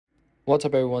What's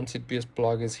up everyone, CPS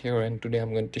blog is here, and today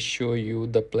I'm going to show you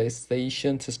the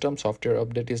PlayStation system software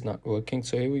update is not working.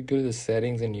 So here we go to the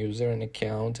settings and user and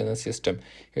accounts and the system.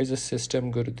 Here's the system.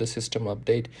 Go to the system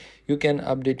update. You can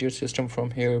update your system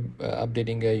from here,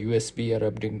 updating a USB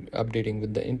or updating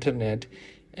with the internet.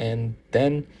 And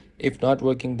then if not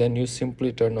working, then you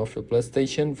simply turn off your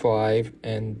PlayStation 5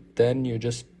 and then you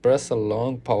just press a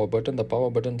long power button. The power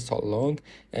button is so long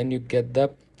and you get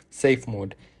the safe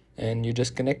mode, and you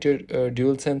just connect your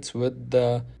DualSense with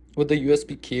the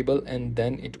USB cable, and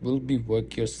then it will be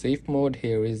work your safe mode.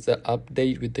 Here is the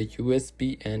update with the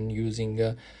USB and using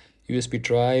a USB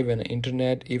drive and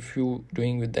internet. If you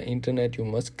doing with the internet, you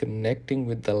must connecting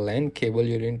with the LAN cable.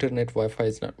 Your internet Wi-Fi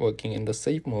is not working in the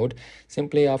safe mode.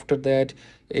 Simply after that,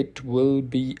 it will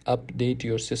be update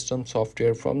your system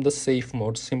software from the safe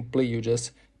mode. Simply you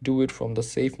just do it from the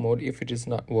safe mode if it is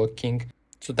not working.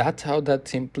 So that's how that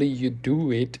simply you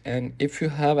do it. And if you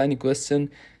have any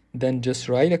question, then just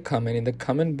write a comment in the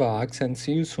comment box, and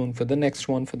see you soon for the next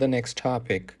one, for the next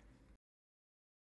topic.